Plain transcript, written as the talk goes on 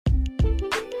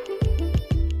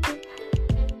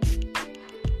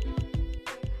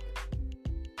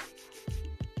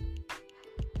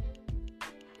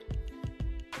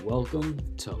Welcome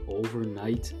to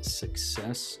Overnight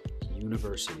Success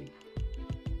University.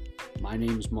 My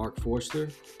name is Mark Forster,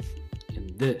 and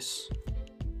this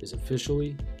is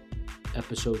officially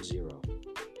episode 0.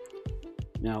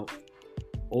 Now,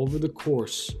 over the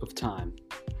course of time,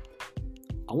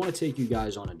 I want to take you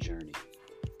guys on a journey.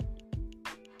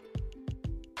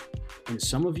 And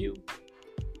some of you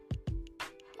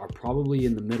are probably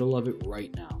in the middle of it right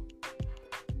now.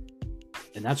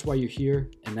 And that's why you're here,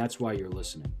 and that's why you're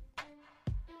listening.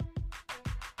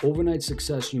 Overnight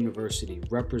Success University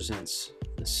represents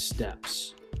the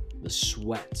steps, the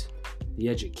sweat, the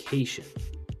education,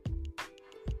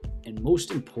 and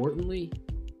most importantly,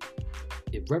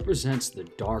 it represents the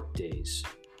dark days.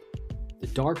 The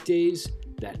dark days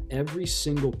that every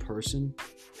single person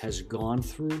has gone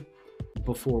through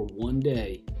before one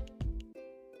day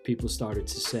people started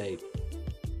to say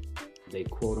they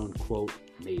quote unquote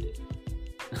made it.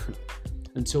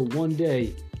 Until one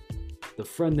day, the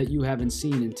friend that you haven't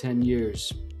seen in 10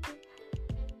 years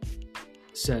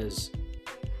says,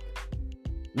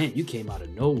 "Man, you came out of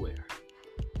nowhere."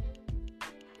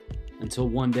 Until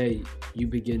one day, you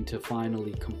begin to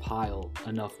finally compile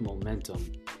enough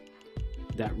momentum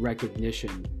that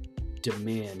recognition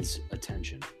demands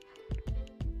attention.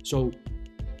 So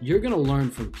you're going to learn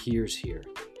from peers here.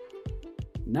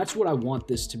 And that's what I want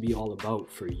this to be all about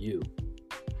for you.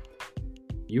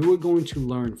 You are going to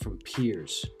learn from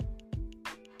peers,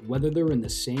 whether they're in the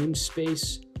same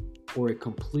space or a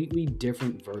completely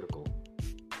different vertical.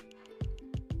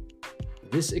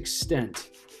 This extent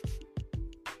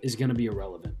is going to be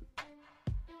irrelevant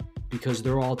because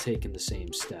they're all taking the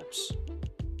same steps.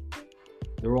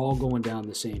 They're all going down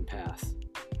the same path.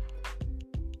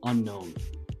 Unknown,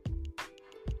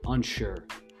 unsure,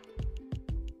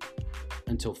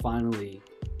 until finally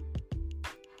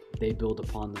they build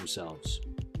upon themselves.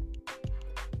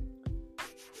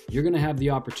 You're going to have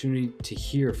the opportunity to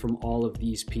hear from all of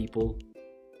these people,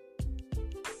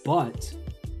 but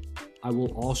I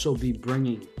will also be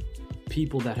bringing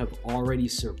people that have already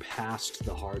surpassed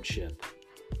the hardship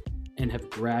and have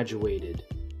graduated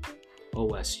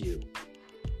OSU.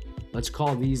 Let's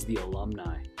call these the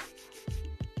alumni.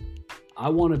 I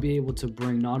want to be able to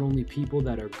bring not only people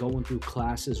that are going through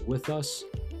classes with us,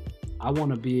 I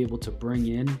want to be able to bring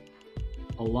in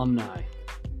alumni.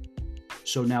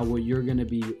 So now what you're going to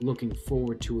be looking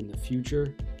forward to in the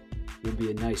future will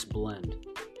be a nice blend.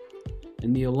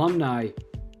 And the alumni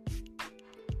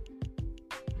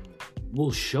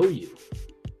will show you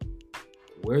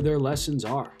where their lessons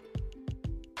are.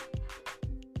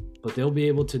 But they'll be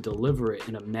able to deliver it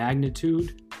in a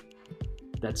magnitude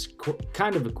that's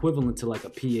kind of equivalent to like a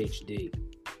PhD.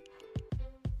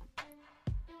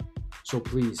 So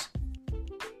please,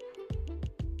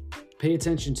 pay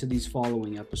attention to these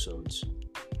following episodes.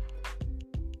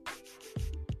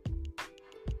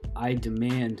 I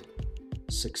demand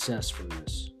success from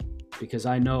this because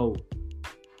I know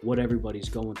what everybody's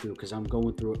going through because I'm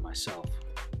going through it myself.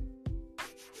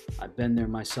 I've been there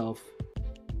myself.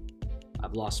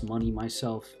 I've lost money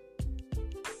myself.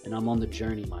 And I'm on the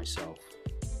journey myself.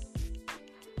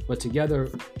 But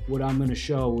together, what I'm going to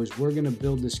show is we're going to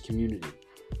build this community.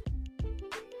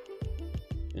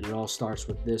 And it all starts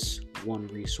with this one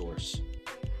resource.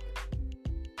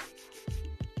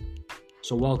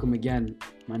 So welcome again.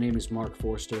 My name is Mark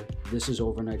Forster. This is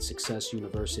Overnight Success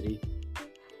University.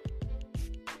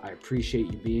 I appreciate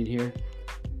you being here.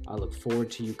 I look forward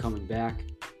to you coming back.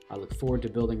 I look forward to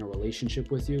building a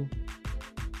relationship with you.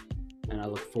 And I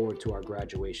look forward to our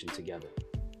graduation together.